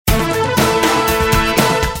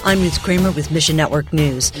I'm Ruth Kramer with Mission Network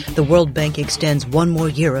News. The World Bank extends one more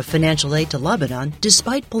year of financial aid to Lebanon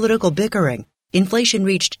despite political bickering. Inflation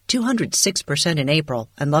reached 206% in April,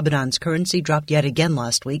 and Lebanon's currency dropped yet again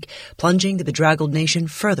last week, plunging the bedraggled nation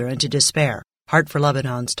further into despair. Heart for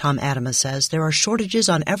Lebanon's Tom Adama says there are shortages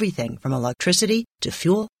on everything from electricity to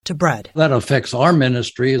fuel to bread. That affects our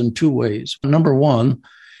ministry in two ways. Number one,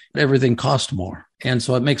 everything costs more, and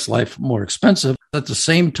so it makes life more expensive. At the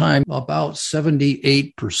same time, about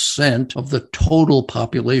 78% of the total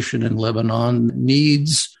population in Lebanon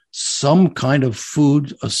needs some kind of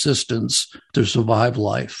food assistance to survive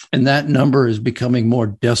life. And that number is becoming more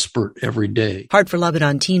desperate every day. Heart for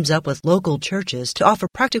Lebanon teams up with local churches to offer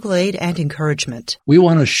practical aid and encouragement. We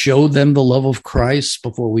want to show them the love of Christ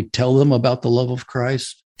before we tell them about the love of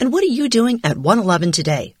Christ. And what are you doing at 111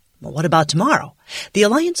 today? Well, what about tomorrow? The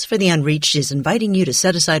Alliance for the Unreached is inviting you to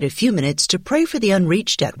set aside a few minutes to pray for the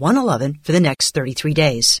unreached at 111 for the next 33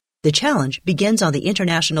 days. The challenge begins on the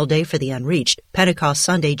International Day for the Unreached, Pentecost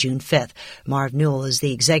Sunday, June 5th. Marv Newell is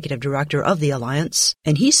the executive director of the Alliance,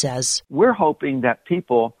 and he says, we're hoping that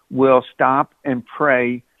people will stop and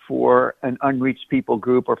pray for an unreached people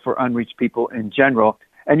group or for unreached people in general.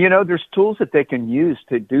 And, there's tools that they can use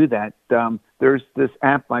to do that. There's this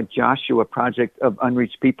app by Joshua, Project of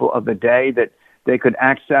Unreached People of the Day, that they could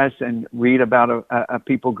access and read about a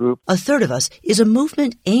people group. A Third of Us is a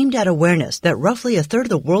movement aimed at awareness that roughly a third of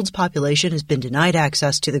the world's population has been denied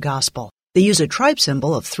access to the gospel. They use a tribe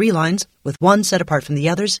symbol of 3 lines with one set apart from the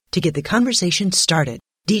others to get the conversation started.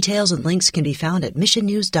 Details and links can be found at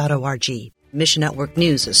missionnews.org. Mission Network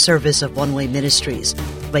News, a service of One Way Ministries.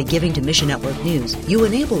 By giving to Mission Network News, you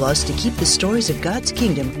enable us to keep the stories of God's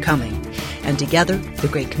kingdom coming. And together, the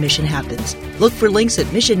Great Commission happens. Look for links at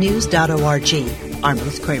missionnews.org. I'm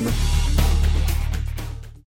Ruth Kramer.